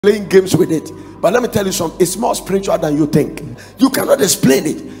playing games with it. But let me tell you something, it's more spiritual than you think. You cannot explain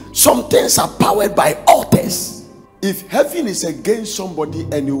it. Some things are powered by altars. If heaven is against somebody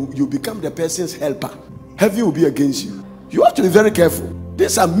and you become the person's helper, heaven will be against you. You have to be very careful.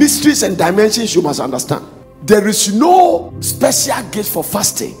 These are mysteries and dimensions you must understand. There is no special gift for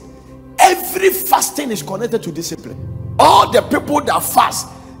fasting. Every fasting is connected to discipline. All the people that fast,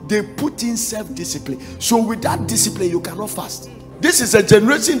 they put in self-discipline. So without discipline, you cannot fast. This is a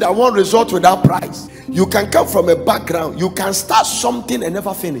generation that won't resort without price. You can come from a background, you can start something and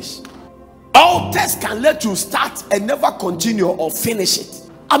never finish. Altars can let you start and never continue or finish it.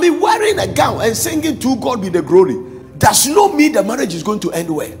 I mean, wearing a gown and singing "To God be the glory" does not mean the marriage is going to end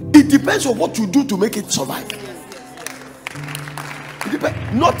well. It depends on what you do to make it survive. It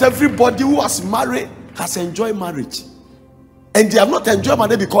depends. Not everybody who has married has enjoyed marriage. And they have not enjoyed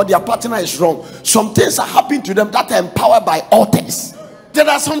marriage because their partner is wrong. Some things are happening to them that are empowered by altars. There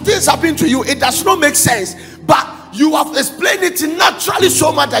are some things happening to you, it does not make sense, but you have explained it naturally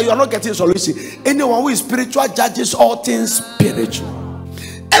so much that you are not getting solution. Anyone who is spiritual judges all things spiritual.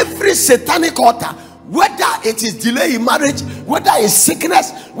 Every satanic altar, whether it is delay in marriage, whether it's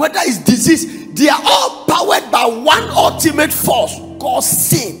sickness, whether it's disease, they are all powered by one ultimate force called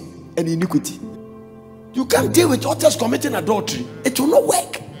sin and iniquity. You can't deal with altars committing adultery. It will not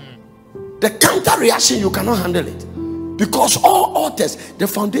work. The counter reaction, you cannot handle it. Because all altars, the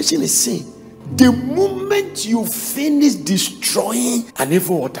foundation is sin. The moment you finish destroying an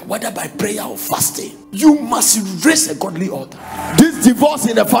evil altar, whether by prayer or fasting, you must raise a godly altar. This divorce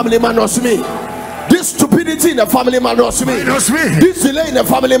in the family minus me. This stupidity in the family minus me. This delay in the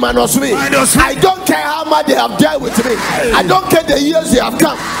family minus me. I don't care how much they have dealt with me. I don't care the years they have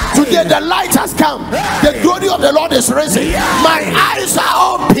come. Today the light has come. The glory of the Lord is risen. My eyes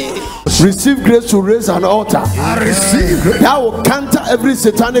are open. Receive grace to raise an altar. I receive grace that will counter every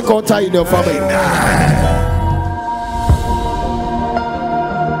satanic altar in your family.